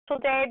special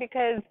day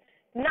because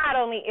not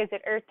only is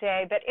it Earth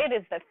Day, but it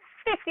is the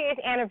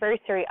 50th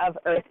anniversary of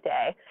Earth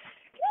Day.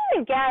 Can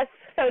you guess?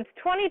 So it's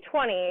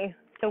 2020.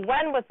 So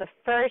when was the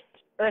first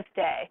Earth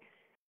Day?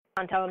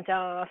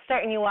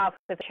 Starting you off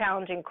with a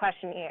challenging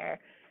question here.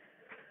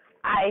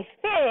 I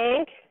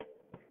think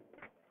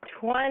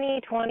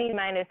 2020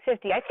 minus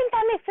 50. I think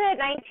that makes it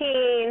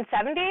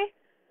 1970.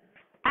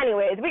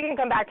 Anyways, we can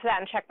come back to that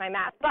and check my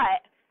math.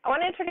 But I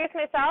want to introduce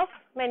myself.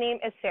 My name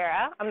is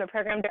Sarah. I'm the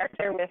program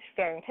director with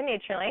Farrington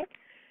NatureLink.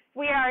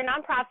 We are a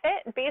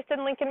nonprofit based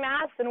in Lincoln,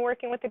 Mass. and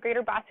working with the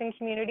greater Boston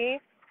community.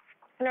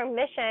 And our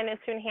mission is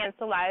to enhance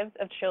the lives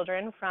of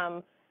children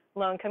from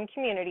low-income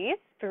communities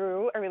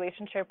through a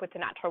relationship with the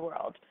natural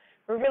world.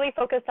 We're really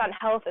focused on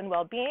health and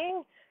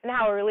well-being and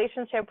how a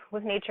relationship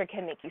with nature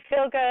can make you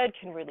feel good,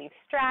 can relieve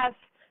stress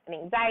and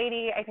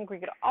anxiety. I think we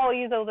could all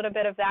use a little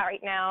bit of that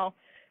right now.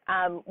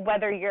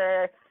 Whether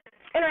you're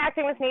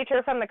interacting with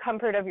nature from the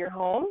comfort of your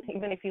home,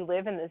 even if you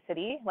live in the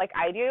city like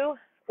I do,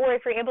 or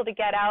if you're able to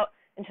get out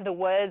into the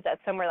woods at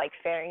somewhere like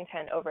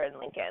Farrington over in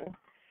Lincoln.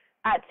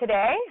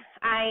 Today,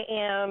 I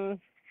am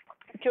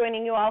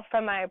joining you all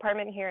from my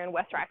apartment here in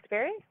West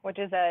Roxbury, which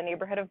is a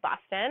neighborhood of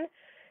Boston.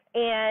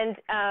 And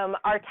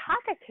our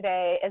topic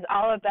today is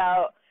all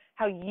about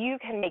how you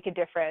can make a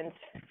difference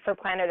for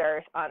planet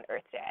Earth on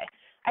Earth Day.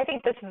 I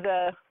think this is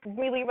a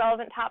really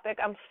relevant topic.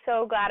 I'm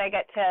so glad I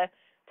get to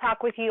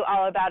talk with you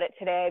all about it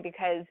today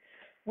because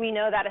we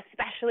know that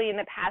especially in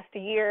the past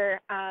year,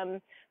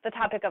 the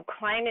topic of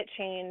climate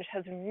change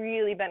has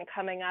really been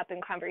coming up in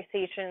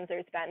conversations.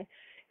 There's been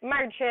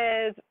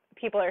marches.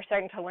 People are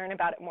starting to learn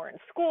about it more in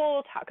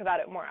school, talk about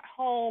it more at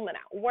home and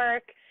at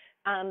work.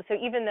 So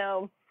even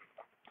though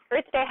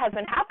Earth Day has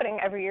been happening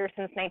every year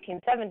since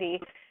 1970,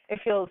 it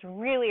feels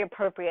really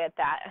appropriate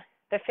that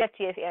the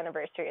 50th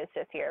anniversary is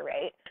this year,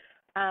 right?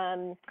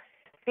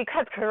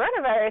 Because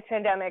coronavirus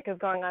pandemic is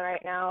going on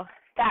right now,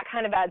 that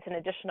kind of adds an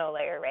additional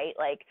layer, right?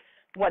 Like,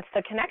 what's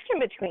the connection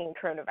between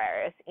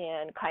coronavirus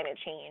and climate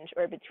change,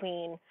 or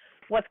between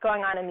what's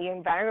going on in the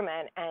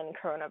environment and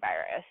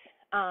coronavirus?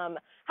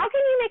 How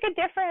can you make a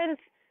difference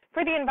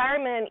for the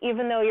environment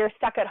even though you're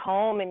stuck at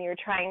home and you're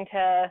trying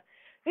to,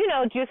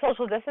 do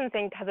social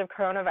distancing because of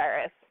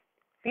coronavirus?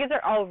 These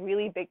are all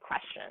really big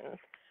questions.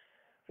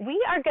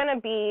 We are going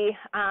to be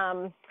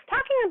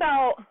talking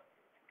about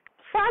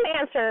some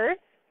answers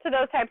to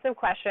those types of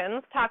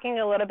questions, talking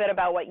a little bit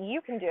about what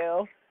you can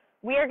do.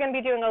 We are going to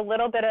be doing a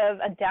little bit of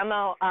a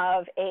demo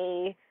of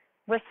a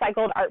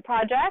recycled art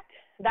project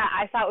that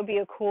I thought would be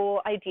a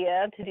cool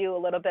idea to do a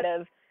little bit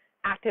of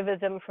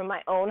activism from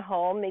my own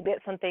home. Maybe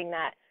it's something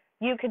that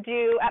you could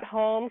do at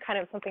home, kind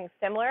of something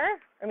similar,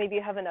 or maybe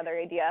you have another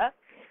idea.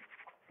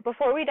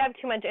 Before we dive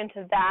too much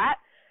into that,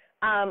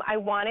 I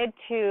wanted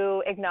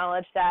to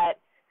acknowledge that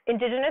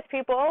Indigenous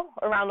people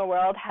around the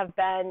world have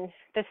been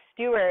the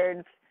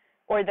stewards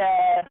or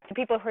the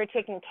people who are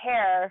taking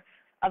care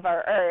of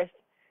our earth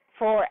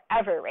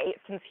forever, right,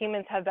 since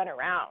humans have been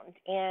around.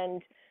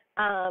 And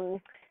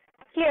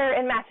here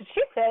in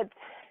Massachusetts,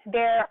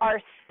 there are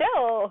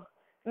still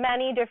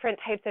many different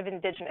types of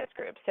indigenous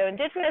groups. So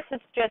indigenous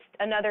is just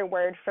another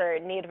word for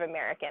Native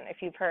American, if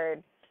you've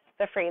heard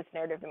the phrase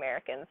Native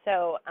American.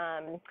 So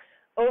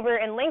over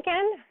in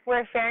Lincoln,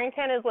 where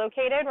Farrington is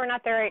located, we're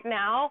not there right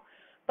now,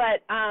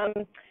 but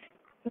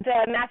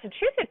the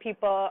Massachusetts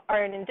people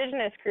are an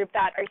indigenous group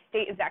that our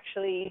state is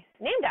actually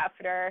named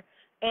after,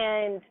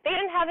 and they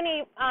didn't have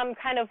any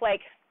kind of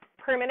like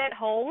permanent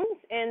homes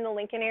in the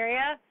Lincoln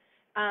area,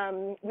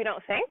 we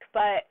don't think,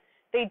 but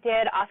they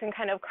did often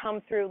kind of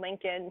come through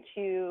Lincoln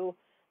to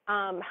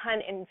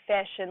hunt and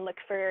fish and look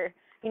for,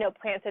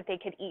 plants that they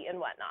could eat and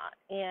whatnot.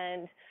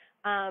 And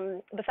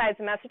besides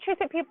the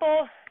Massachusetts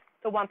people,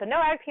 the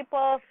Wampanoag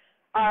people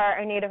are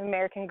a Native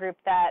American group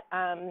that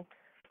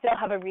still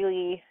have a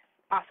really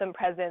awesome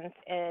presence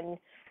in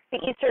the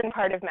eastern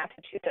part of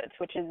Massachusetts,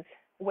 which is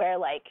where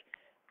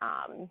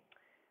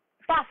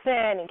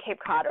Boston and Cape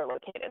Cod are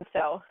located.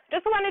 So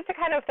just wanted to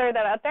kind of throw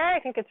that out there. I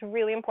think it's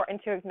really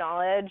important to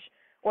acknowledge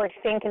or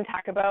think and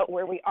talk about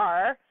where we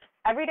are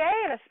every day,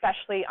 and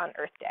especially on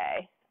Earth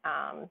Day.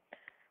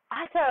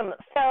 Awesome.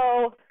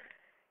 So,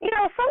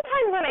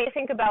 sometimes when I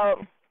think about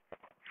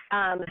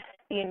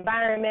the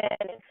environment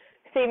and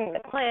saving the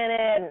planet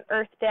and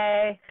Earth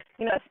Day,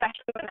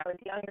 especially when I was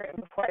younger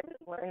and before I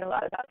learned a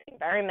lot about the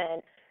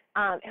environment,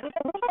 it was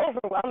a little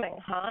overwhelming,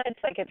 huh? It's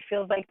like it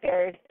feels like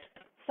there's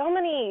so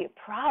many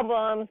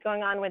problems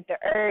going on with the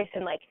Earth,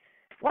 and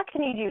what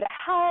can you do to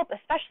help,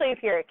 especially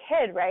if you're a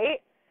kid,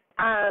 right?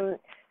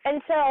 And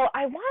so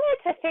I wanted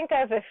to think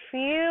of a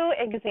few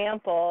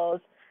examples.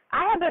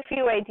 I have a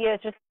few ideas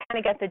just to kind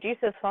of get the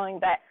juices flowing,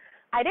 but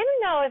I didn't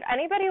know if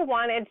anybody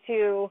wanted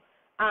to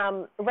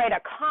write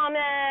a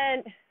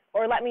comment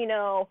or let me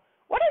know,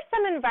 what are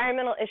some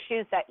environmental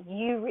issues that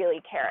you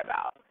really care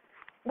about?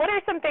 What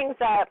are some things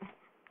that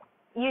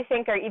you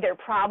think are either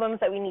problems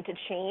that we need to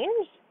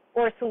change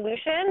or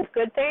solutions,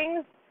 good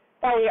things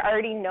that we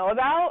already know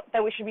about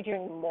that we should be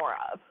doing more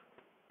of?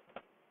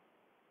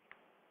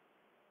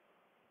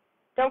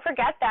 Don't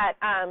forget that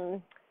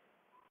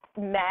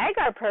Meg,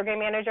 our program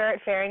manager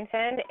at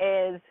Farrington,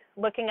 is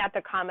looking at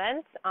the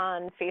comments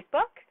on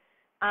Facebook,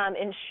 and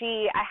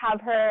I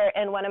have her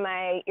in one of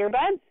my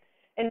earbuds,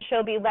 and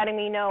she'll be letting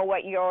me know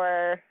what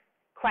your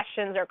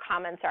questions or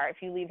comments are if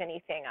you leave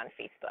anything on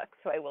Facebook,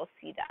 so I will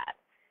see that.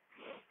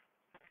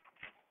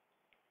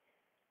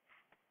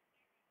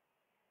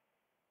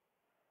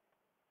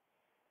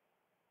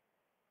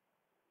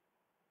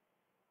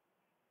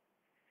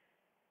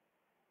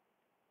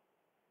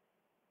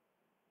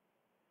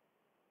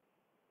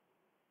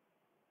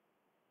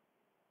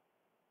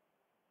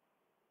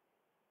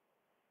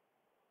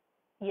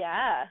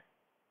 Yeah.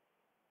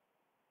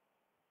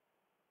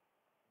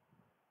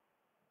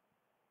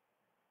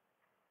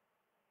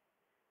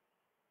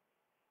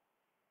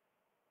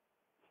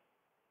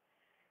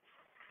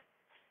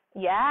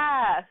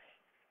 Yeah.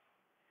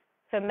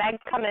 So Meg's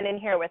coming in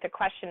here with a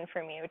question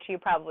for me, which you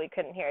probably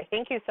couldn't hear.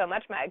 Thank you so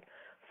much, Meg.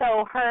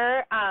 So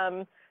her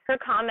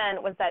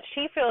comment was that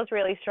she feels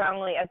really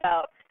strongly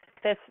about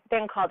this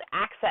thing called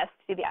access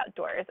to the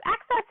outdoors.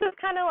 Access is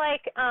kind of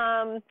like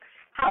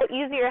how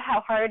easy or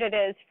how hard it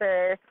is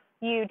for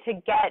you to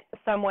get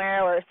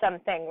somewhere or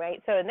something,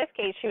 right? So in this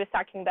case, she was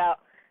talking about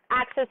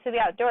access to the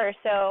outdoors.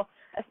 So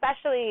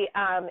especially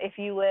if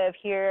you live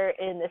here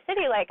in the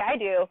city like I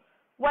do,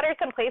 what are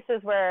some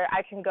places where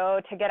I can go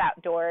to get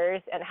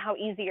outdoors, and how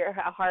easy or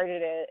how hard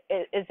is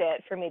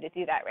it for me to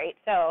do that, right?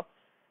 So,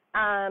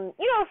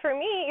 for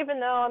me, even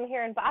though I'm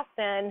here in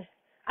Boston,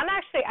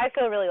 I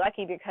feel really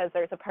lucky because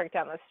there's a park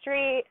down the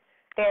street.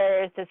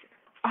 There's this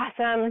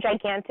awesome,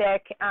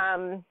 gigantic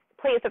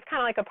place. It's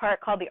kind of like a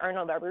park called the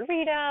Arnold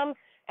Arboretum,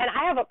 and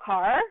I have a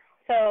car.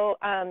 So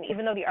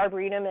even though the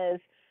Arboretum is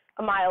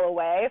a mile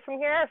away from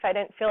here, if I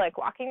didn't feel like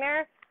walking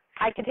there,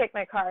 I could take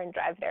my car and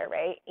drive there,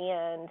 right?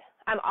 And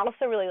I'm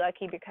also really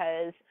lucky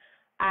because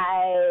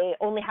I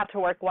only have to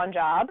work one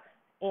job,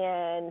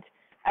 and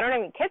I don't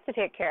have any kids to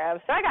take care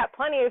of, so I got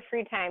plenty of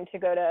free time to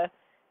go to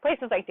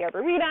places like the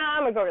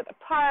Arboretum or go to the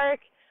park.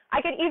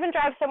 I could even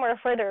drive somewhere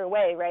further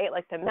away, right,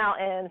 like the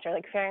mountains or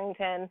like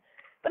Farrington,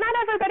 but not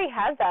everybody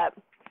has that.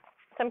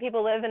 Some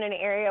people live in an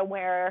area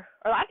where,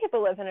 or a lot of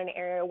people live in an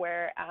area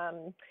where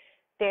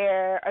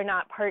there are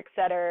not parks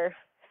that are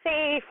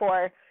safe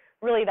or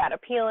really that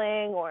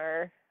appealing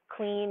or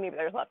clean. Maybe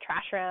there's a lot of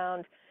trash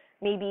around.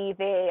 Maybe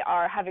they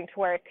are having to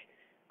work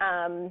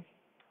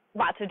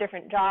lots of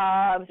different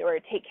jobs or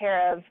take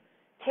care of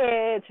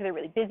kids, or they're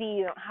really busy,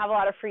 you don't have a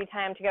lot of free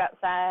time to get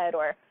outside,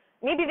 or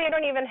maybe they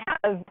don't even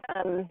have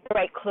the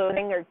right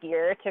clothing or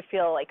gear to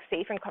feel like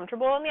safe and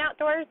comfortable in the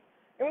outdoors,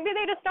 or maybe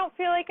they just don't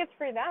feel like it's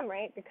for them,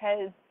 right?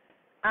 Because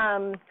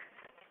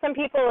some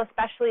people,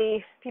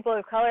 especially people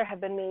of color,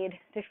 have been made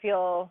to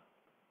feel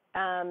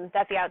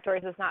that the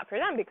outdoors is not for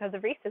them because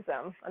of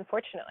racism,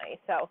 unfortunately.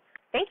 So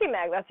thank you,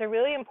 Meg. That's a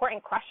really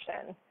important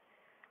question.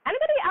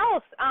 Anybody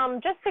else,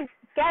 just to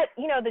get,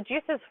 the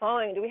juices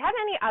flowing, do we have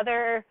any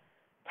other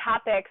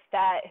topics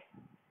that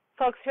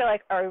folks feel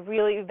like are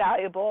really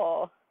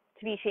valuable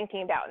to be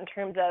thinking about in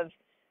terms of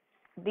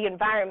the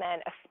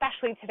environment,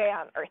 especially today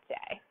on Earth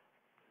Day?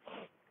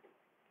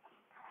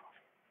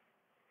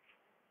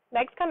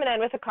 Meg's coming in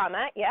with a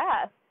comment.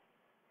 Yeah.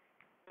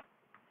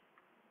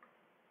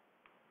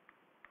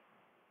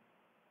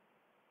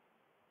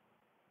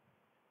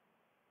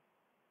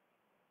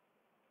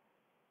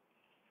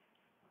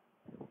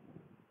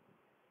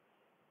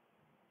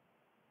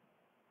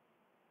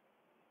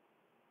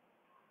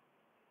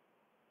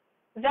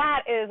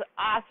 That is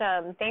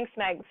awesome. Thanks,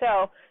 Meg.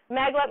 So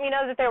Meg let me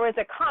know that there was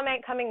a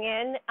comment coming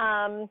in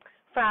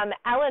from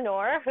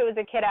Eleanor, who is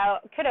a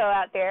kiddo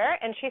out there,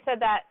 and she said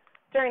that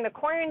during the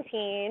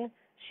quarantine,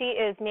 she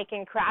is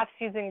making crafts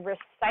using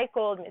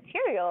recycled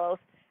materials,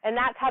 and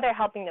that's how they're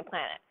helping the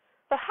planet.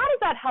 So how does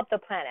that help the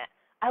planet?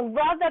 I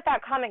love that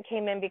comment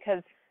came in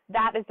because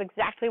that is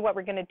exactly what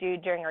we're going to do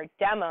during our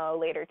demo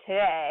later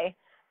today.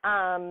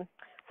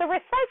 So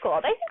recycled,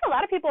 I think a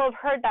lot of people have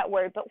heard that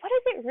word, but what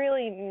does it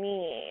really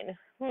mean?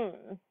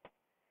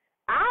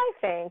 I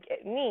think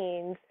it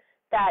means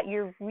that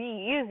you're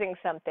reusing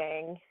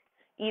something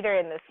either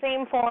in the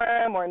same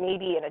form or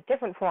maybe in a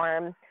different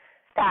form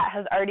that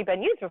has already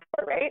been used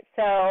before, right?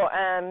 So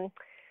I'm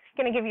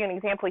going to give you an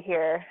example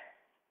here.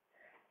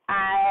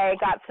 I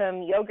got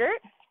some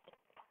yogurt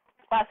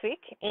last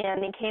week,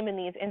 and they came in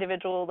these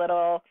individual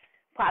little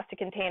plastic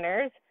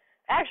containers.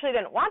 I actually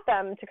didn't want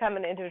them to come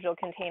in individual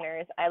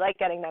containers. I like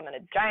getting them in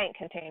a giant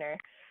container.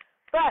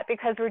 But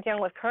because we're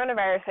dealing with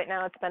coronavirus right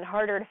now, it's been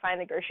harder to find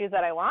the groceries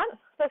that I want.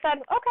 So I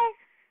said, okay,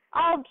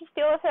 I'll just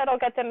deal with it.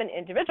 I'll get them in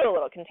individual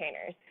little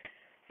containers.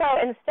 So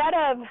instead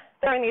of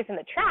throwing these in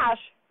the trash,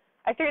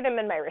 I threw them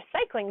in my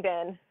recycling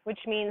bin, which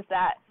means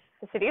that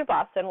the city of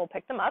Boston will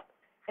pick them up,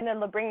 and then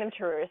they'll bring them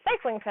to a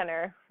recycling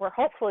center where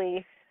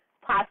hopefully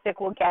plastic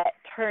will get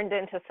turned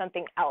into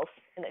something else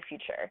in the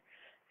future.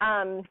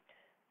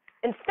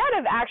 Instead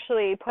of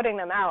actually putting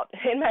them out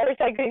in my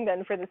recycling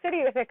bin for the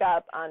city to pick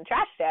up on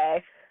trash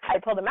day, I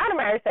pulled them out of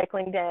my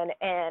recycling bin,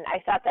 and I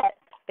thought that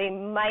they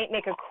might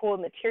make a cool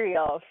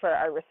material for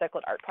our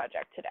recycled art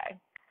project today.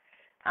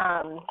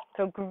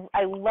 So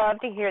I love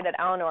to hear that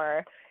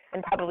Eleanor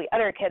and probably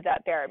other kids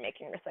out there are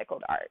making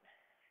recycled art.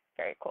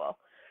 Very cool.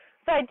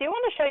 So I do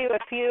want to show you a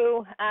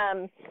few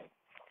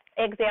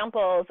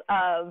examples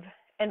of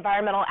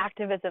environmental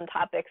activism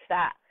topics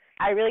that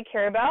I really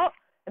care about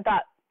and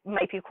thought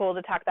might be cool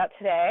to talk about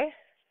today.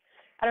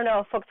 I don't know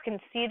if folks can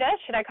see this.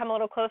 Should I come a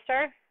little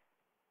closer?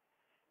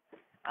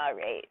 All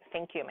right,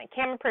 thank you. My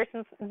camera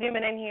person's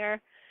zooming in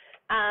here.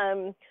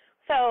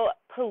 So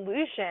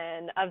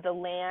pollution of the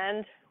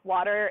land,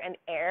 water, and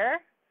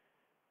air.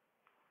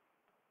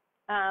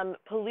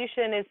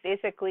 Pollution is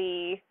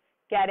basically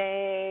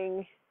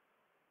getting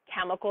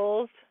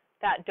chemicals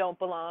that don't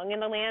belong in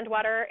the land,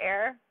 water, or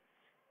air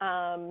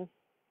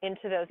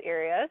into those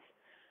areas.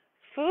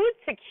 Food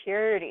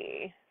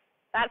security,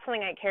 that's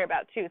something I care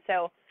about too.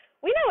 So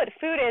we know what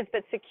food is,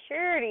 but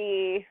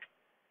security,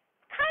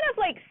 kind of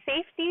like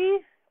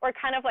safety or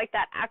kind of like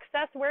that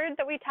access word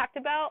that we talked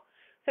about.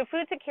 So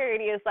food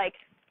security is like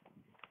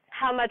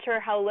how much or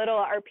how little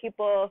are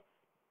people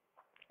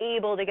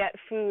able to get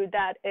food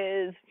that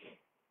is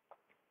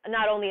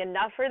not only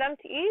enough for them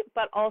to eat,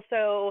 but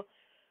also,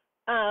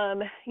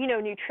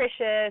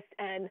 nutritious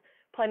and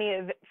plenty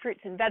of fruits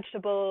and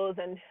vegetables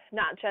and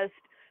not just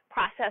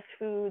processed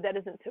food that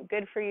isn't so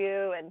good for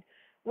you, and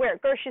where a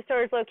grocery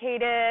store is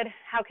located,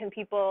 how can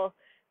people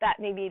that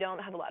maybe don't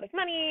have a lot of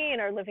money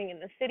and are living in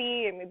the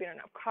city and maybe don't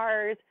have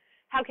cars,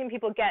 how can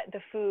people get the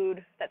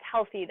food that's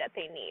healthy that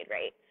they need,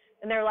 right?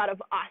 And there are a lot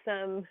of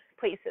awesome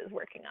places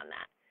working on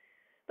that.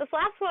 This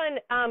last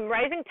one,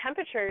 rising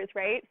temperatures,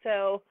 right?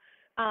 So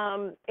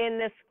in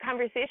this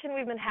conversation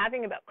we've been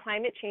having about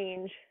climate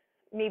change,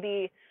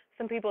 maybe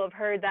some people have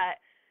heard that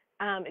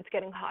it's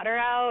getting hotter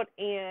out,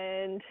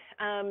 and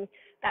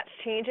that's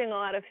changing a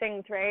lot of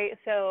things, right?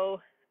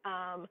 So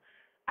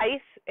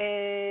ice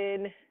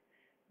in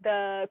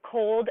the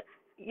cold,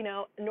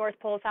 North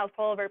Pole, South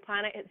Pole of our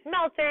planet is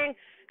melting,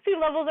 sea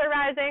levels are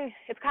rising,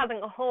 it's causing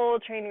a whole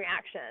chain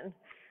reaction.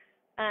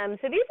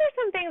 So these are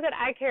some things that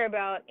I care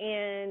about,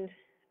 and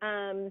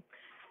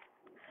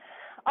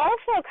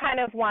also kind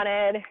of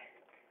wanted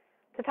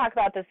to talk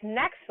about this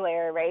next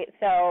layer, right?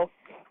 So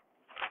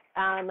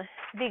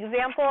the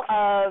example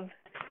of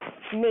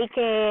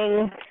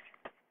making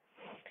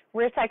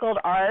recycled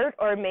art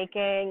or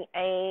making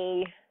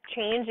a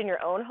change in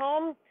your own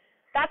home,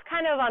 that's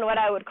kind of on what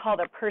I would call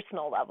the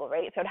personal level,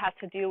 right? So it has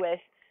to do with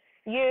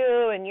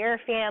you and your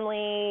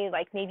family,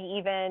 like maybe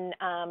even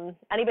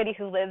anybody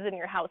who lives in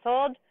your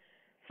household.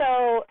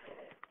 So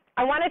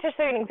I wanted to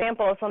show you an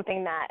example of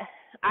something that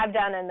I've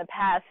done in the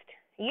past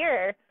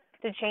year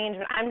to change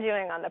what I'm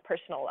doing on the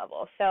personal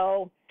level.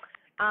 So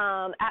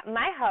at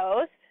my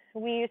house,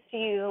 we used to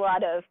use a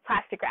lot of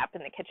plastic wrap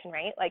in the kitchen,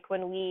 right? Like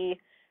when we,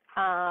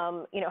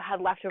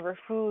 had leftover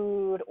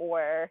food,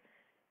 or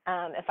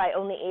if I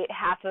only ate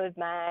half of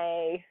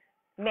my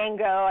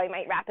mango, I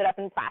might wrap it up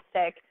in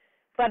plastic.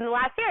 But in the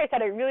last year, I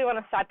said I really want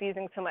to stop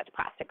using so much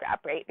plastic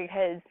wrap, right?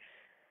 Because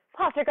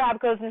plastic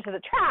wrap goes into the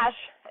trash,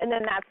 and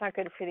then that's not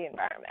good for the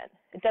environment.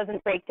 It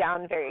doesn't break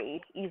down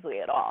very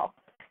easily at all.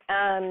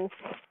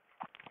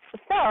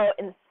 So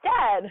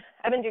instead,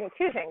 I've been doing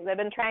two things. I've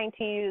been trying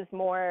to use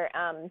more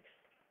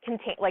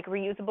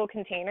reusable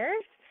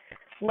containers,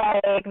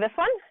 like this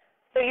one.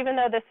 So even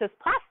though this is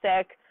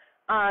plastic,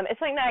 it's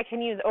something that I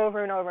can use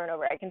over and over and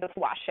over. I can just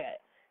wash it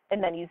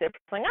and then use it for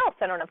something else.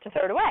 I don't have to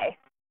throw it away.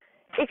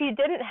 If you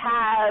didn't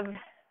have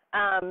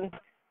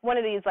one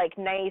of these like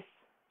nice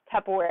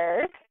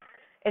Tupperwares,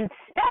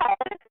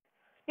 instead,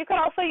 you could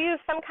also use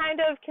some kind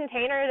of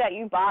container that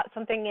you bought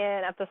something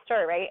in at the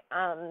store, right?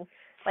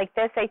 Like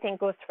this, I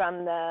think, was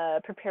from the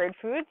prepared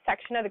foods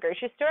section of the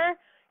grocery store.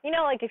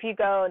 Like if you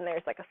go and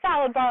there's like a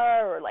salad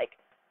bar or like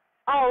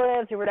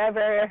olives or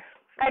whatever,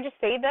 I just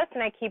save this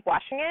and I keep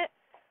washing it.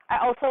 I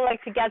also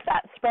like to get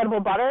that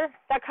spreadable butter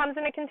that comes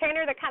in a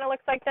container that kind of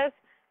looks like this.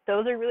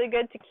 Those are really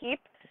good to keep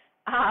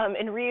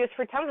and reuse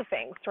for tons of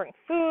things, storing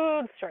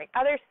food, storing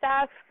other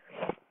stuff.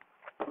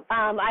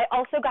 I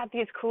also got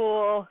these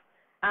cool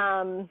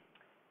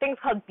things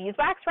called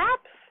beeswax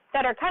wraps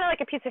that are kind of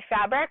like a piece of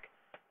fabric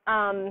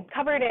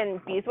covered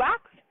in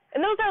beeswax. And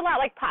those are a lot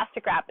like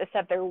plastic wrap,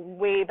 except they're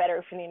way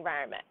better for the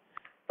environment.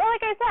 But like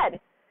I said,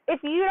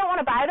 if you don't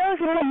want to buy those,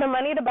 you don't have the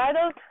money to buy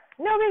those,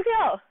 no big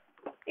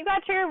deal. You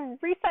got your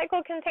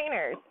recycled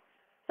containers.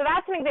 So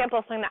that's an example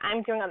of something that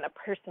I'm doing on the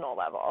personal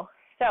level.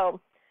 So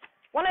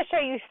I want to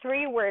show you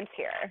 3 words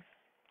here.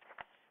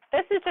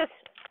 This is just,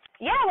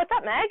 what's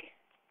up, Meg?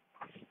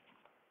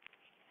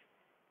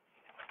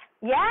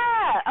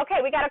 Yeah, okay,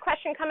 we got a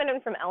question coming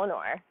in from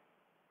Eleanor.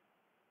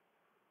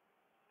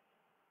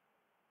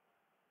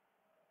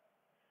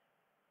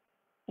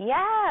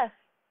 Yeah,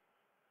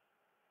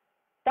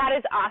 that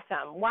is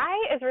awesome. Why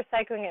is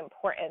recycling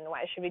important?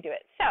 Why should we do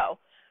it? So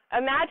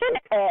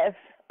imagine if,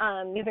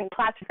 using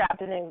plastic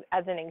wrap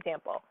as an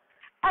example,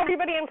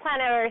 everybody on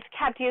planet Earth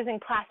kept using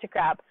plastic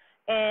wrap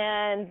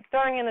and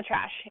throwing it in the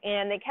trash,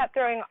 and they kept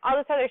throwing all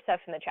this other stuff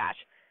in the trash.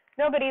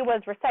 Nobody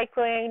was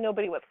recycling,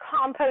 nobody was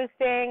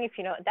composting, if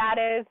you know what that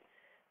is.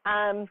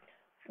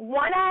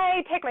 When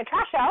I take my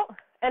trash out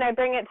and I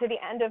bring it to the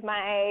end of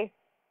my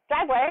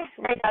driveway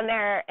right down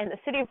there, and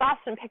the city of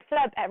Boston picks it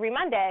up every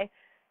Monday,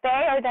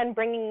 they are then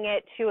bringing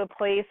it to a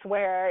place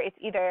where it's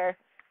either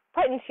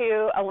put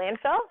into a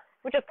landfill,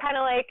 which is kind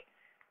of like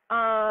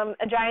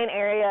a giant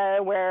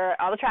area where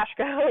all the trash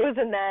goes,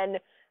 and then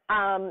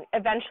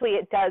eventually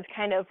it does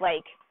kind of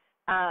like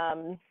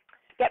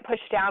get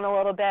pushed down a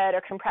little bit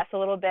or compress a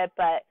little bit,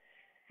 but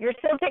you're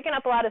still taking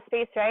up a lot of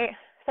space, right?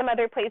 Some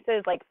other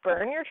places like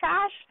burn your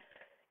trash.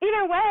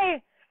 Either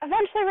way,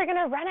 eventually we're going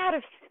to run out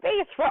of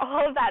space for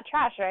all of that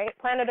trash, right?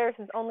 Planet Earth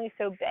is only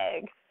so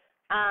big.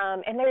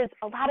 And there's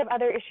a lot of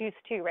other issues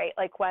too, right?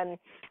 Like when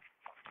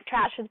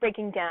trash is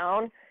breaking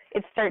down,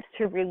 it starts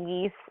to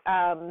release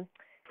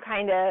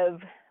kind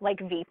of like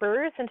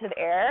vapors into the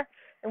air.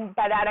 And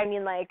by that I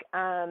mean like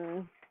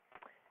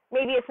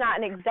maybe it's not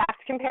an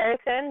exact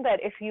comparison, but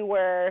if you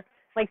were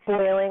like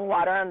boiling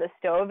water on the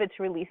stove, it's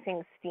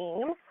releasing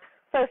steam.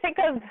 So think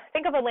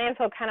of a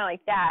landfill kind of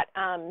like that.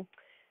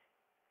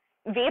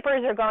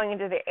 Vapors are going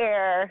into the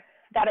air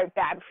that are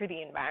bad for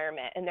the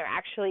environment, and they're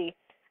actually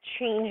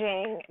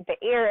changing the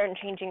air and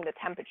changing the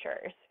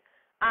temperatures.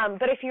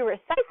 But if you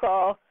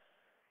recycle,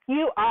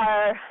 you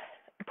are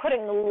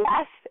putting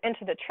less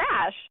into the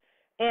trash,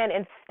 and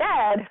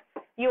instead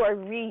you are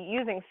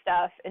reusing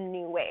stuff in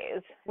new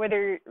ways,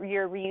 whether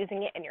you're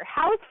reusing it in your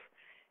house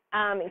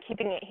and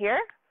keeping it here,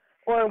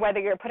 or whether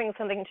you're putting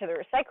something into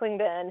the recycling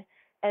bin,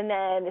 and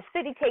then the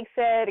city takes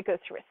it, it goes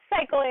to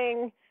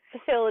recycling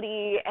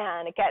facility,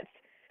 and it gets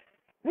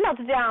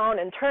melted down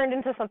and turned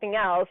into something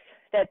else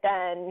that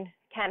then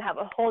can have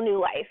a whole new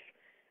life.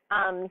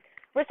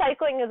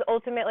 Recycling is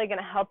ultimately going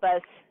to help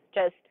us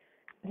just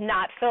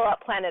not fill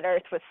up planet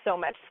Earth with so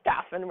much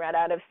stuff and run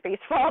out of space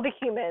for all the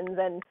humans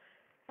and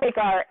make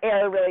our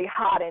air really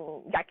hot and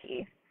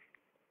yucky.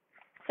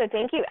 So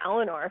thank you,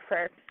 Eleanor,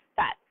 for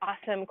that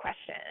awesome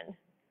question.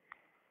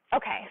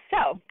 Okay,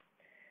 so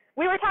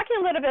we were talking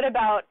a little bit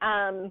about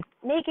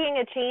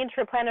making a change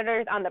for planet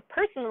Earth on the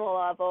personal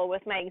level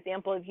with my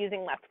example of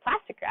using less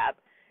plastic wrap.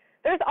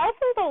 There's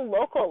also the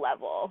local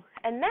level,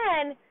 and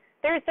then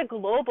there's the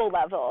global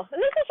level.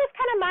 And this is just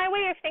kind of my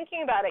way of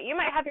thinking about it. You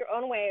might have your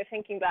own way of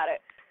thinking about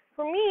it.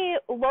 For me,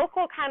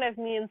 local kind of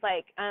means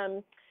like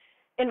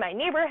in my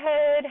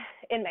neighborhood,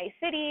 in my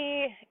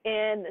city,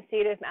 in the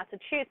state of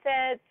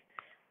Massachusetts.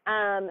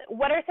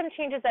 What are some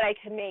changes that I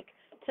can make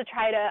to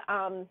try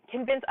to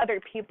convince other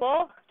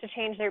people to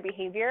change their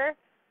behavior,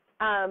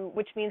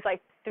 which means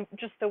like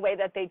just the way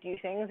that they do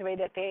things, the way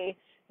that they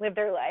live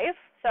their life.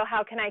 So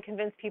how can I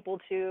convince people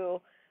to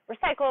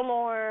recycle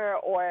more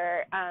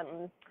or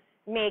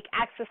make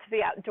access to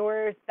the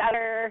outdoors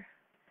better,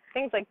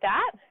 things like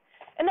that.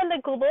 And then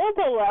the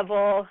global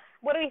level,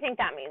 what do we think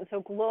that means?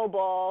 So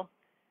global,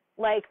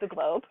 like the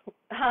globe.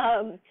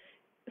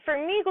 For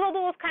me,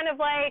 global is kind of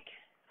like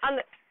on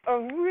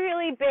a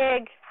really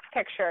big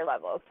picture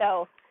level.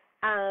 So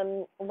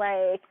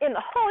like in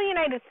the whole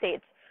United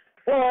States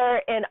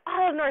or in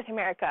all of North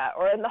America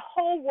or in the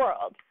whole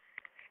world.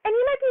 And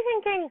you might be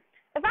thinking,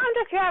 if I'm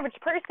just your average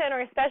person,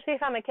 or especially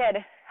if I'm a kid,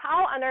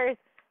 how on earth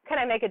can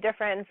I make a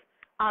difference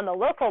on the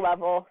local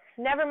level,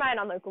 never mind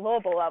on the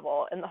global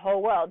level in the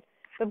whole world?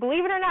 But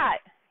believe it or not,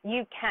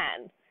 you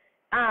can.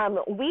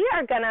 We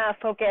are going to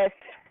focus,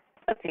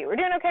 let's see, we're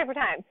doing okay for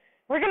time.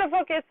 We're going to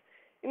focus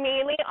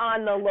mainly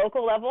on the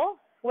local level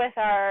with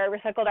our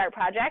Recycled Art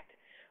project.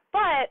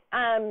 But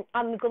on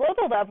the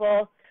global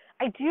level,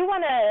 I do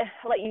want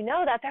to let you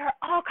know that there are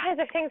all kinds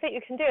of things that you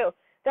can do.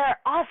 There are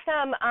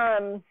awesome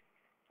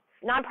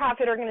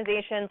nonprofit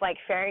organizations like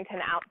Farrington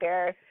out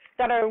there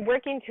that are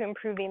working to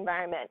improve the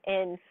environment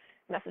in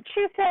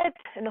Massachusetts,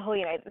 in the whole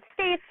United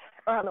States,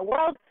 around the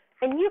world,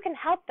 and you can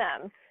help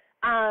them.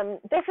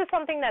 This is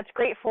something that's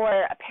great for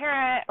a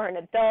parent or an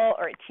adult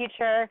or a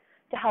teacher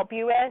to help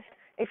you with.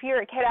 If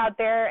you're a kid out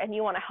there and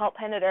you want to help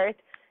Planet Earth,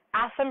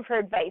 ask them for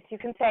advice. You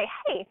can say,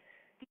 hey,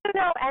 do you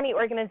know any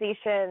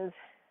organizations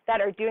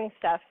that are doing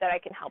stuff that I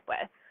can help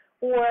with?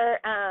 Or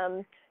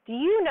do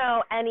you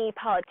know any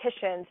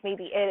politicians,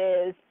 maybe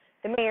it is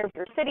the mayor of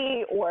your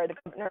city or the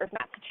governor of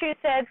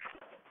Massachusetts,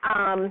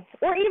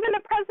 or even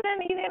the president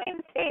of the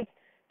United States?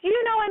 Do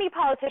you know any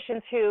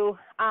politicians who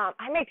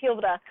I might be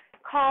able to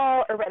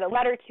call or write a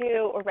letter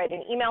to or write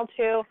an email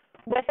to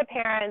with a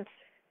parent's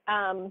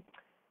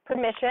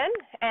permission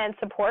and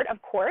support,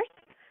 of course?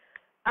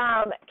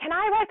 Can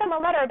I write them a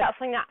letter about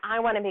something that I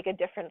want to make a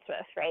difference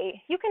with, right?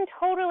 You can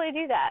totally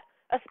do that,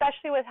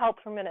 especially with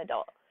help from an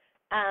adult.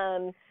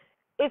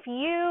 If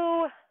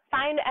you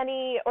find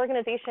any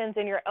organizations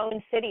in your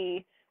own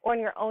city or in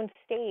your own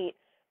state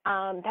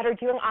that are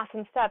doing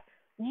awesome stuff,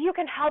 you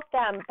can help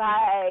them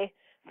by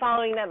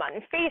following them on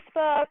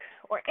Facebook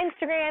or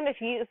Instagram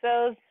if you use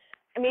those,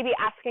 and maybe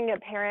asking a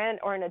parent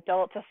or an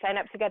adult to sign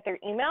up to get their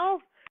emails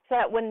so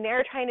that when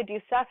they're trying to do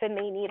stuff and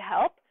they need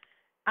help,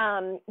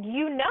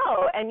 you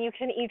know, and you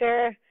can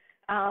either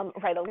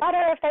write a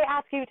letter if they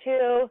ask you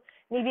to.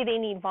 Maybe they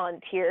need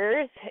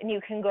volunteers, and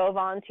you can go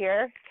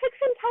volunteer. Kids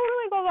can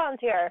totally go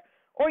volunteer.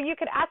 Or you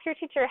could ask your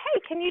teacher,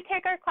 hey, can you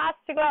take our class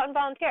to go out and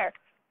volunteer?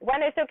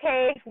 When it's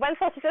okay, when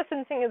social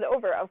distancing is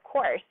over, of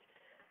course.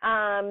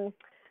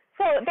 So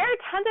So there are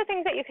tons of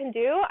things that you can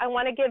do. I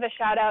want to give a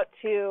shout out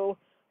to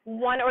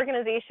one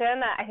organization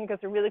that I think is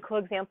a really cool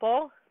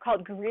example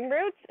called Green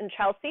Roots in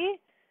Chelsea.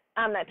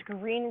 That's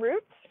Green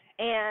Roots.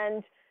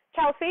 And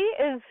Chelsea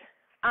is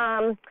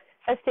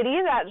a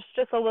city that's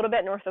just a little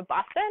bit north of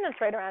Boston.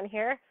 It's right around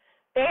here.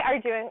 They are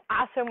doing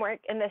awesome work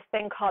in this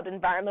thing called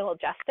environmental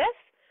justice.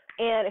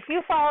 And if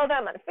you follow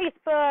them on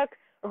Facebook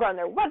or go on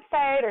their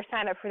website or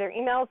sign up for their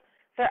emails,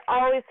 they're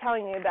always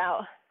telling you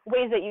about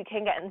ways that you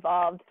can get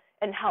involved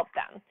and help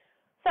them.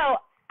 So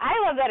I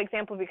love that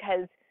example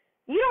because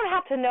you don't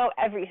have to know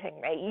everything,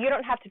 right? You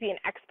don't have to be an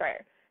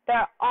expert. There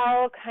are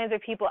all kinds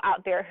of people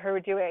out there who are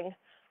doing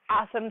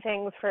awesome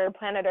things for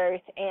planet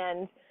Earth.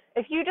 And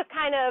if you just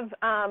kind of, it's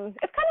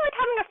kind of like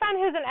having a friend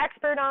who's an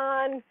expert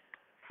on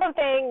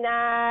something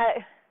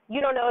that you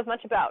don't know as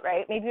much about,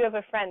 right? Maybe you have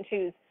a friend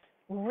who's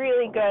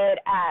really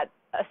good at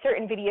a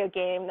certain video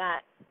game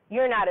that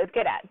you're not as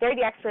good at. They're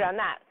the expert on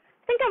that.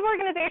 Think of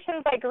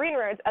organizations like Green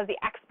Roots as the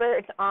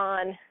experts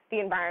on the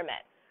environment.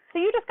 So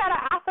you just got to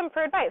ask them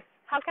for advice.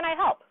 How can I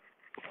help?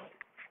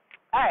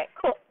 All right,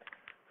 cool.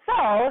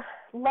 So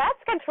let's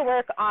get to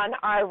work on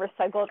our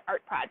recycled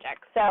art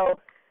project. So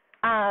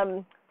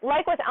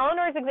like with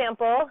Eleanor's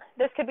example,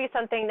 this could be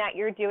something that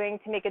you're doing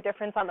to make a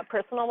difference on the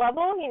personal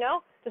level, you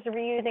know, just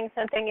reusing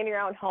something in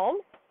your own home.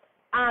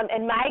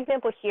 In my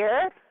example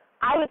here,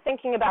 I was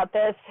thinking about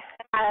this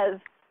as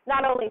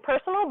not only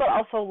personal but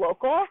also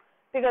local,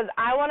 because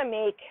I want to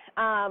make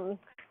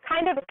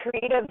kind of a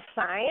creative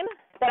sign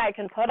that I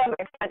can put on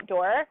my front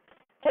door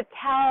to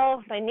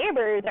tell my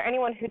neighbors or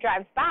anyone who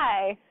drives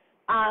by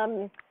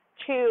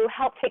to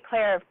help take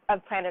care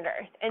of planet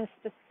Earth. And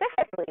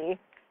specifically,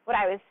 what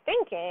I was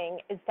thinking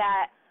is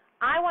that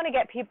I want to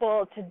get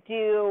people to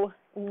do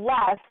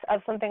less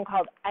of something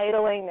called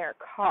idling their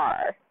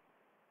car.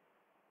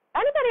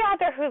 Anybody out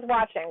there who's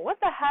watching, what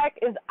the heck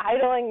is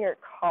idling your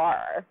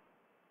car?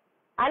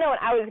 I know when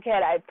I was a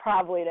kid, I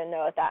probably didn't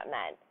know what that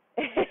meant.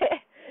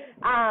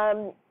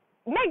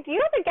 Meg, do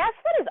you have a guess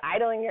what is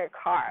idling your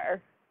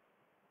car?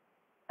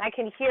 I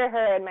can hear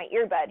her in my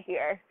earbud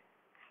here.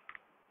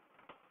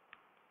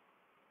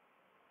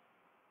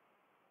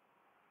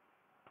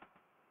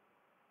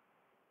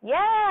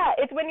 Yeah,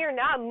 it's when you're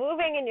not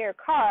moving in your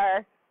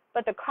car,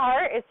 but the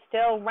car is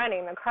still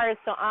running. The car is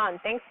still on.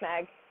 Thanks,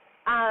 Meg.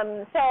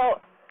 So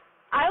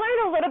I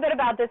learned a little bit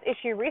about this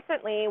issue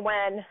recently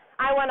when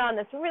I went on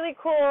this really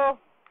cool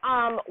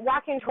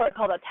walking tour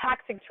called a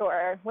Toxic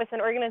Tour with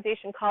an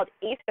organization called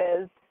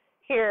ACES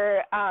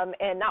here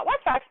in not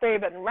West Roxbury,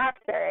 but in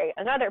Roxbury,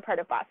 another part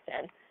of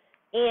Boston.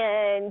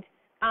 And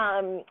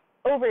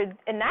over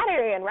in that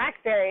area in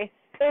Roxbury,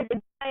 there's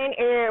a giant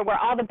area where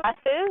all the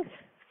buses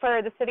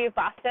for the city of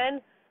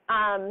Boston,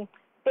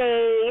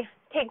 they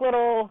take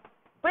little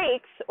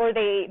breaks, or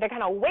they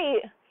kind of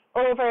wait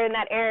over in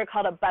that area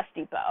called a bus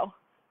depot.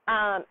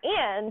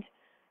 And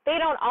they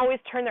don't always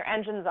turn their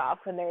engines off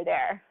when they're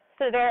there.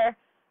 So they're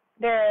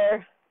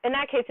in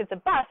that case, it's a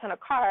bus and a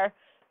car.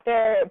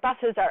 Their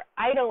buses are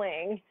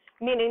idling,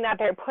 meaning that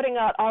they're putting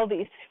out all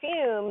these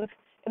fumes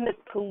and this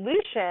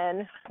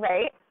pollution,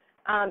 right?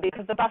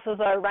 Because the buses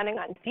are running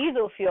on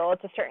diesel fuel.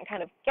 It's a certain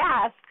kind of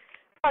gas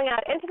going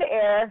out into the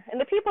air,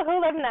 and the people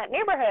who live in that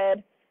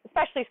neighborhood,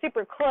 especially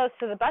super close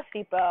to the bus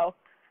depot,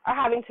 are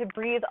having to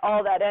breathe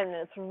all that in, and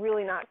it's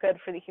really not good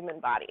for the human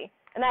body.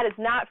 And that is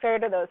not fair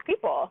to those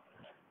people.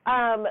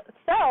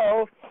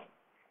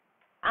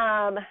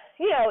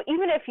 You know,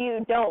 even if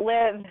you don't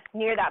live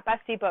near that bus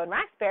depot in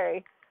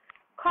Roxbury,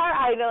 car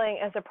idling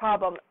is a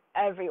problem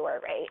everywhere,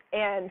 right?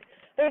 And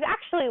there's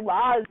actually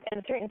laws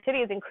in certain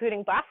cities,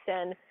 including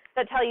Boston,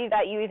 that tell you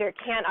that you either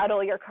can't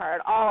idle your car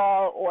at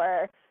all,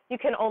 or you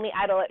can only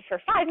idle it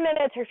for 5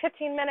 minutes or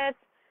 15 minutes.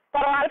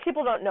 But a lot of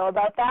people don't know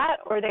about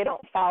that, or they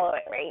don't follow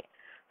it, right?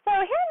 So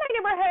here in my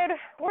neighborhood,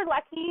 we're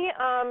lucky.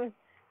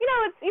 You know,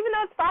 even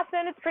though it's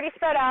Boston, it's pretty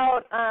spread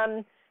out.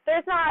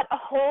 There's not a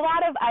whole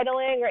lot of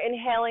idling or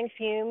inhaling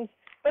fumes,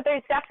 but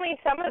there's definitely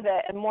some of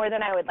it, and more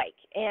than I would like.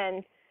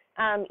 And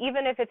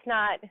even if it's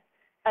not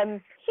a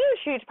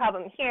huge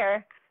problem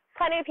here,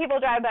 plenty of people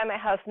drive by my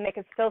house and they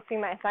can still see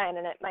my sign,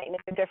 and it might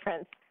make a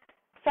difference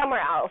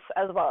somewhere else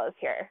as well as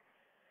here.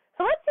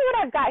 So let's see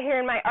what I've got here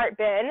in my art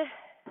bin.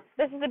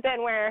 This is a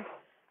bin where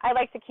I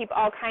like to keep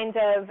all kinds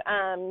of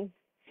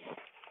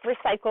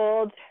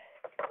recycled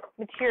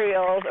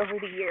materials over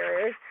the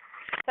years.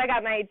 So I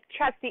got my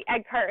trusty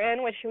egg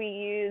carton, which we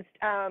used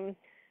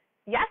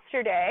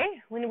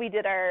yesterday when we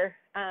did our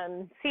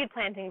seed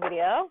planting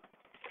video.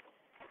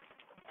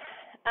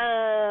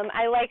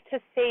 I like to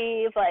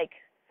save like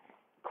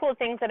cool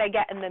things that I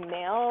get in the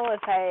mail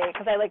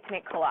because I like to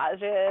make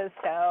collages.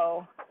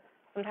 So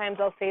sometimes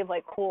I'll save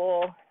like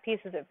cool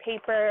pieces of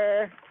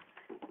paper.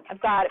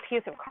 I've got a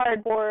piece of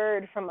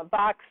cardboard from a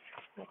box,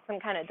 some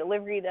kind of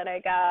delivery that I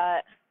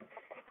got.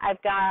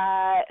 I've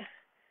got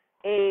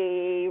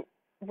a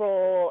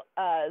roll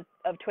of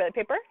toilet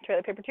paper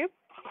tube.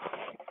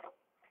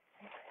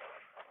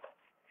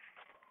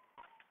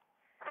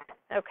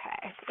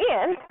 Okay,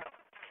 and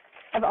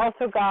I've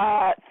also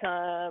got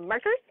some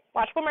markers,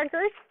 washable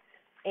markers.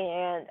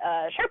 and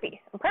a Sharpie,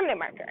 a permanent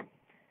marker.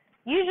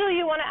 Usually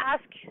you want to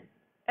ask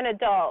an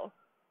adult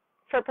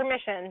for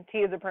permission to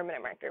use a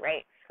permanent marker,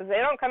 right? Because they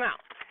don't come out.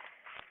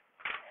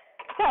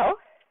 So I'm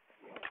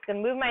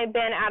going to move my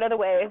bin out of the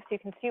way so you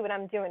can see what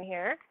I'm doing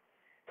here.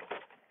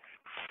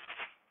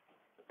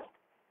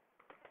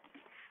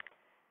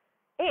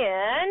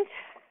 And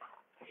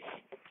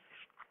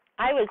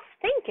I was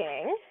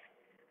thinking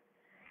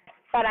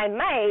that I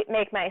might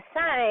make my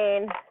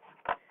sign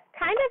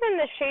kind of in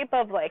the shape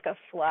of like a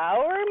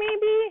flower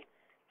maybe,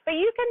 but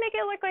you can make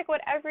it look like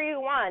whatever you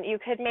want. You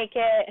could make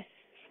it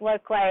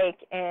look like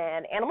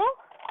an animal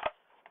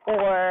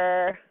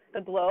or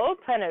the globe,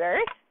 planet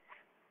Earth.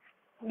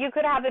 You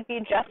could have it be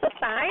just a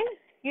sign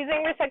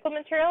using recycled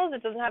materials.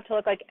 It doesn't have to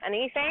look like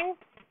anything.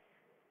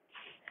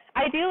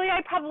 Ideally,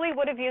 I probably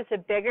would have used a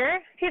bigger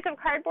piece of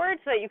cardboard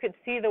so that you could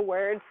see the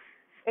words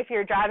if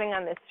you're driving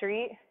on the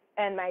street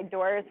and my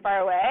door is far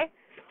away.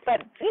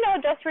 But,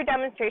 just for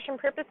demonstration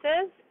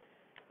purposes,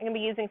 I'm going to be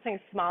using something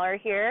smaller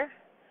here.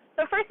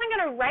 So first I'm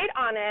going to write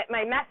on it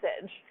my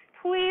message.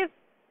 Please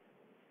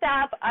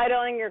stop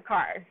idling your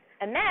car.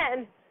 And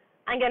then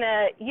I'm going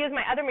to use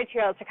my other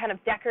materials to kind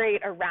of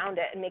decorate around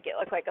it and make it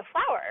look like a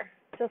flower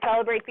to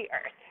celebrate the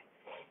earth.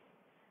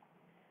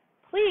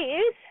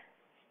 Please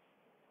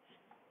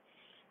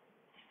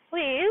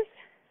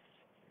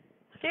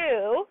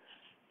do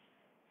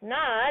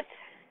not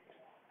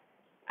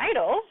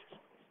idle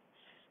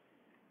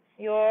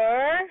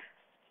your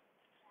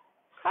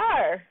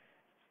car.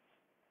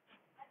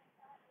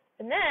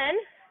 And then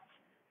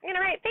I'm going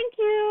to write thank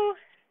you,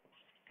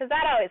 because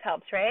that always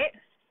helps, right?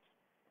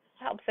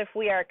 It helps if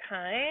we are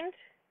kind.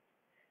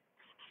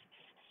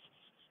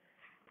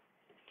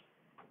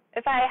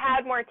 If I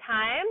had more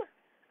time,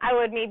 I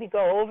would maybe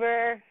go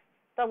over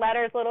the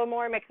letters a little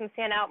more, make them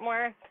stand out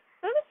more.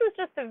 So this is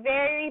just the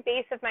very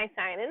base of my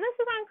sign, and this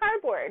is on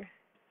cardboard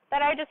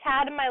that I just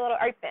had in my little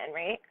art bin,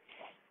 right?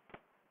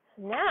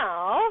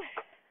 Now,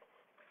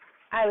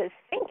 I was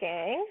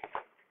thinking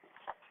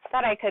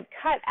that I could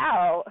cut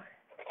out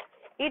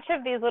each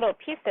of these little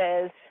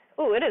pieces.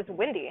 Ooh, it is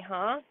windy,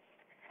 huh?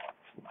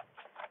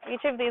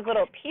 Each of these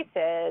little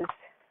pieces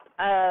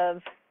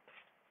of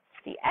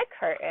the egg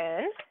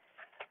carton.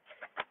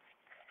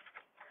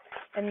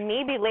 And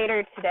maybe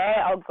later today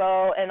I'll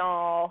go and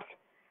I'll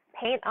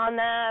paint on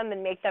them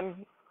and make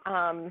them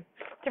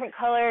different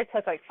colors to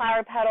look like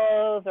flower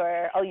petals,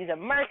 or I'll use a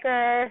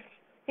marker.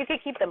 You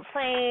could keep them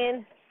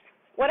plain.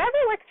 Whatever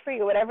works for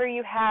you, whatever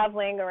you have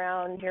laying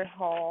around your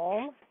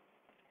home.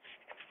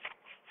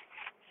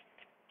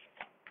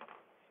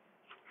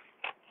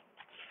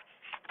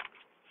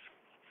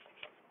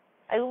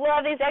 I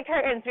love these egg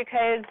cartons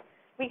because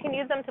we can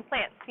use them to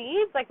plant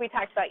seeds like we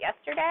talked about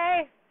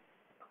yesterday.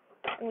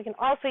 And we can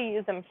also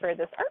use them for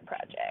this art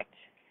project.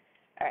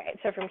 All right,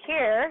 so from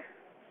here,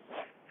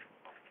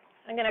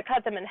 I'm going to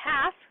cut them in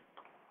half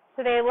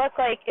so they look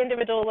like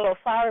individual little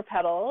flower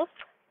petals.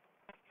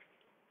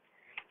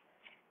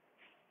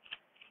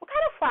 What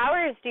kind of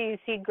flowers do you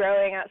see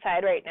growing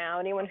outside right now,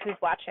 anyone who's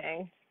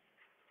watching?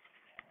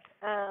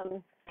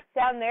 Down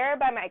there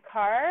by my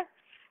car,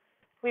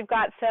 we've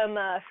got some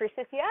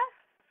forsythia,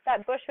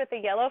 that bush with the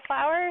yellow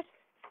flowers.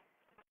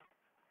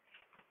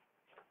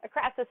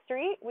 Across the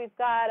street, we've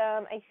got,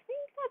 I think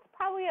that's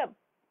probably a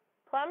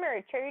plum or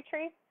a cherry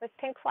tree with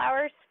pink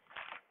flowers.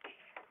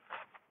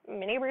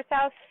 My neighbor's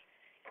house.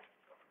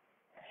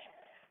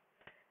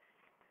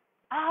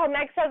 Oh,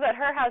 Meg says at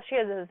her house she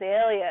has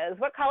azaleas.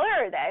 What color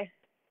are they?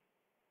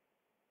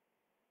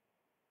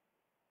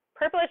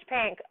 Purplish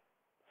pink.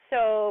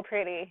 So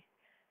pretty.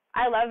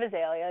 I love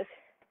azaleas.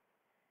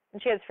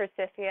 And she has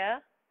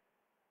forsythia.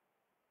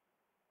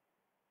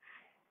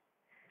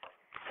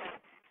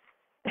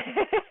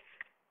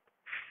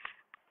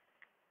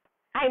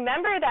 I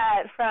remember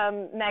that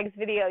from Meg's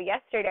video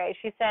yesterday.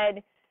 She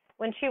said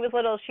when she was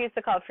little, she used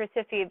to call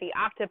forsythia the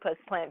octopus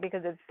plant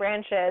because its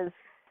branches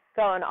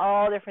go in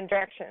all different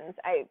directions.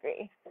 I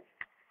agree.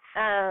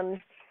 All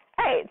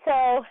right,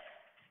 so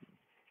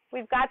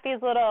we've got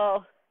these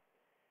little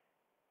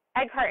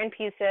egg carton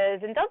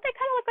pieces, and don't they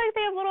kind of look like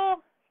they have little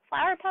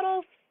flower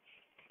petals?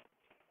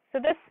 So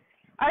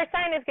our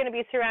sign is going to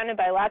be surrounded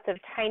by lots of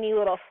tiny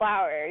little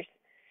flowers,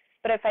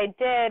 but if I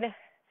did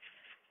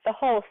the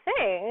whole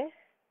thing,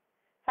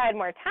 if I had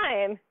more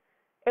time,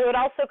 it would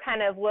also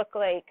kind of look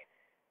like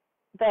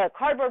the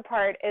cardboard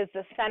part is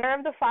the center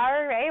of the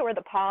flower, right, where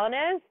the pollen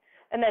is,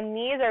 and then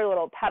these are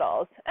little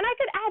petals. And I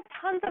could add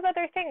tons of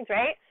other things,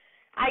 right?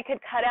 I could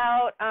cut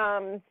out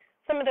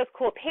some of this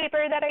cool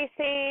paper that I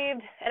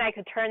saved, and I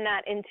could turn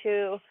that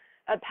into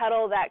a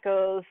petal that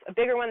goes, a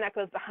bigger one that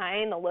goes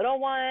behind the little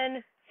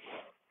one.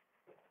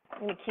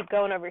 I'm going to keep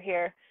going over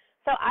here.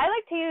 So I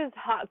like to use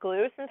hot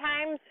glue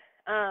sometimes.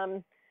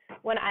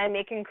 When I'm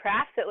making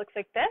crafts, it looks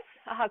like this,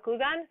 a hot glue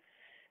gun.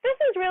 This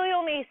is really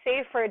only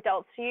safe for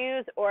adults to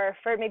use or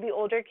for maybe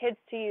older kids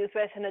to use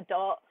with an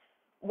adult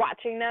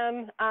watching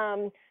them.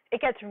 It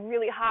gets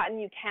really hot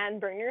and you can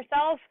burn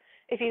yourself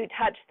if you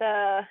touch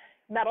the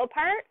metal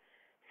part.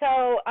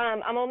 So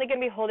I'm only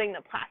going to be holding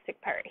the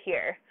plastic part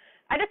here.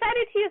 I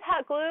decided to use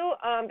hot glue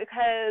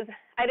because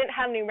I didn't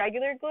have any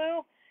regular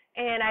glue,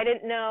 and I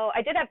didn't know,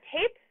 I did have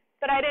tape,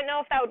 but I didn't know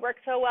if that would work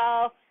so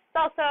well. It's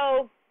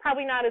also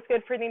probably not as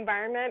good for the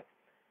environment.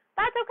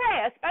 That's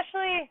okay,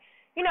 especially,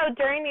 you know,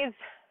 during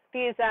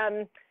these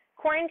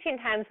quarantine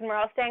times when we're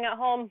all staying at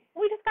home.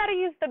 We just got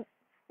to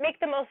make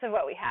the most of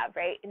what we have,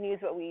 right, and use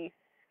what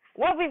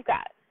we've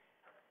got.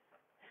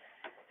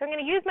 So I'm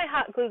going to use my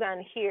hot glue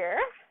gun here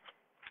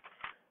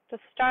to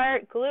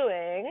start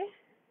gluing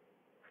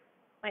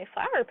my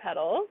flower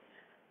petals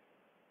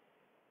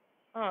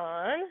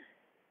on.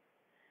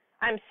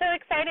 I'm so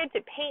excited to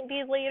paint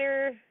these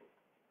later.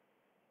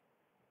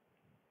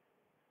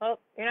 Oh,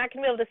 you're not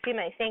going to be able to see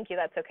my thank you.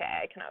 That's okay.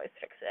 I can always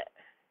fix it.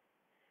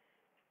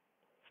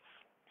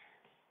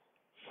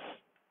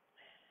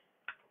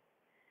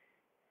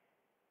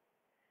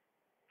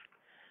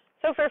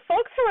 So for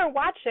folks who are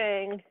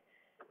watching,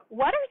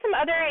 what are some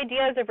other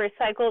ideas of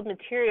recycled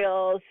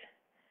materials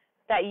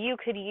that you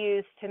could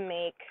use to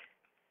make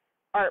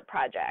art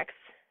projects,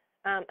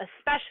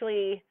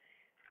 especially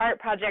art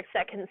projects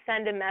that can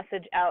send a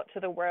message out to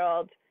the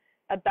world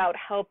about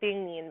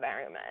helping the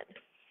environment?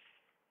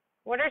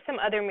 What are some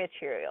other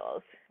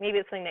materials? Maybe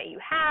it's something that you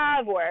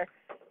have or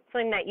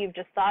something that you've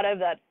just thought of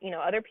that, you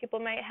know, other people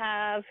might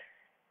have.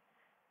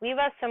 Leave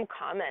us some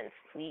comments,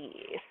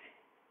 please.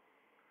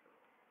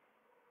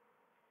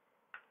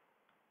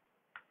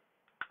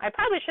 I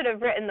probably should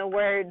have written the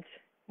words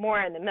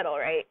more in the middle,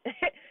 right?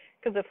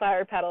 Because the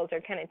flower petals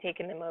are kind of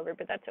taking them over,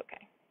 but that's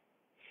okay.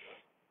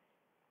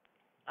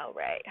 All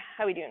right,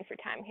 how are we doing for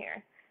time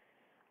here?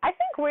 I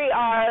think we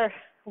are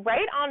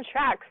right on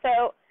track.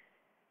 So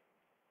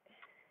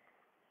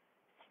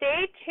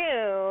stay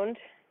tuned.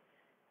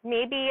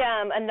 Maybe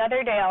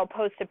another day I'll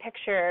post a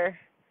picture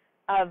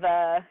of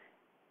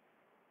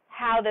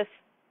how this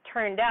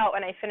turned out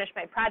when I finish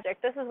my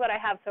project. This is what I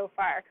have so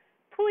far.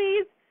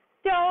 Please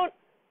don't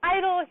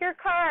idle your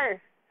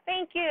car.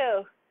 Thank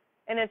you.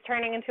 And it's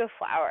turning into a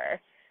flower.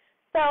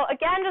 So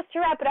again, just to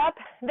wrap it up,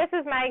 this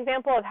is my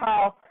example of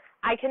how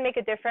I can make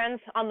a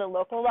difference on the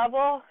local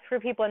level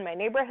for people in my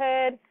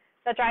neighborhood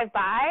that drive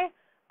by.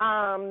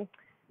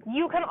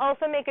 You can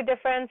also make a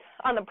difference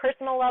on the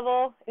personal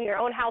level in your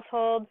own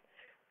household,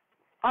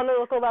 on the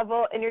local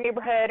level in your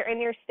neighborhood or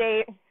in your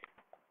state,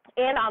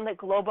 and on the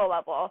global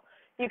level.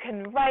 You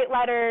can write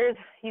letters,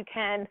 you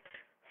can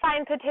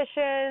sign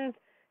petitions,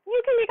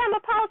 you can become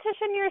a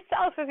politician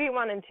yourself if you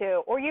wanted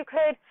to, or you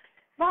could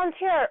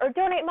volunteer or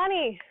donate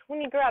money when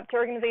you grow up to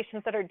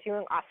organizations that are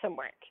doing awesome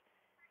work.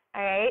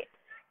 All right?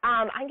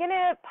 I'm going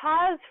to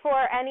pause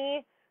for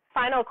any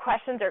final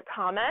questions or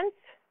comments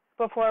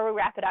before we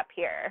wrap it up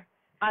here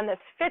on this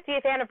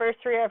 50th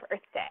anniversary of Earth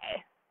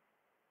Day.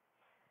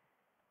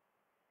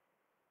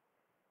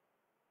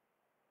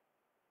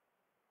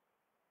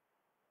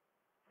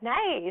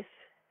 Nice.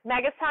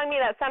 Meg is telling me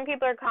that some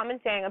people are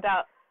commenting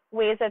about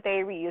ways that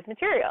they reuse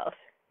materials.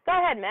 Go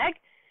ahead, Meg.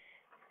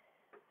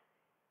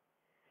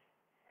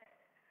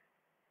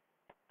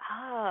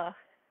 Ah.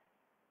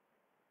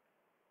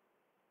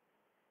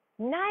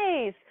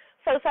 Nice.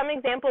 So some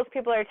examples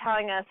people are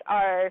telling us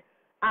are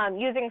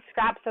using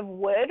scraps of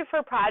wood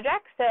for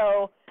projects.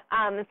 So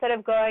instead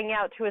of going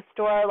out to a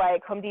store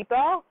like Home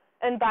Depot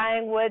and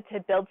buying wood to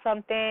build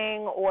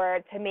something or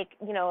to make,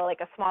 you know, like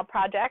a small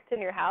project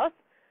in your house,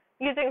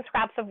 using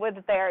scraps of wood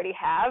that they already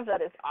have,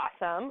 that is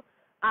awesome.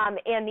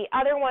 And the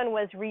other one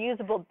was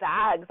reusable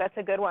bags. That's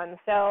a good one.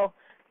 So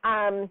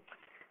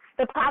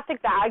the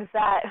plastic bags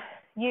that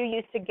you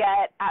used to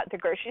get at the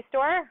grocery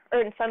store,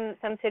 or in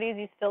some cities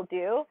you still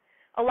do,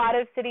 a lot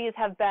of cities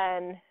have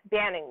been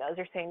banning those.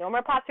 They're saying no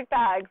more plastic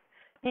bags.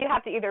 You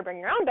have to either bring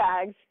your own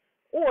bags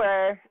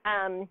or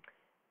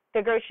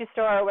the grocery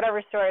store or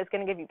whatever store is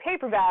going to give you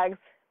paper bags,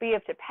 but you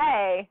have to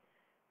pay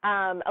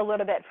a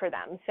little bit for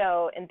them.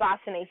 So in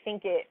Boston, I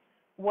think it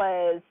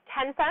was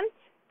 10 cents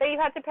that you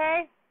had to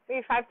pay,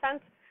 maybe 5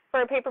 cents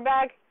for a paper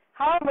bag.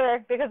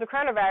 However, because of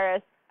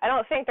coronavirus, I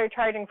don't think they're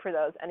charging for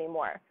those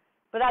anymore.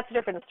 But that's a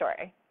different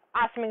story.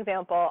 Awesome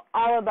example,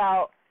 all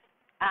about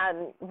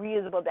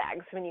reusable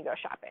bags when you go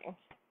shopping.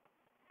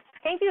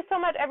 Thank you so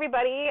much,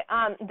 everybody.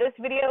 This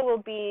video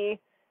will be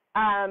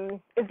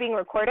is being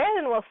recorded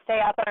and will stay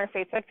up on our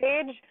Facebook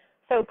page.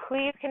 So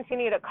please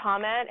continue to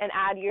comment and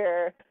add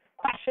your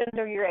questions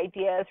or your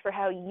ideas for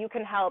how you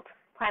can help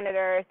planet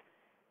Earth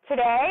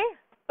today,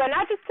 but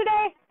not just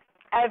today,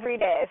 every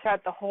day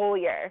throughout the whole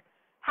year.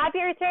 Happy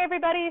Earth Day,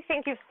 everybody.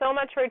 Thank you so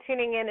much for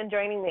tuning in and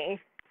joining me.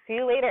 See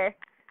you later.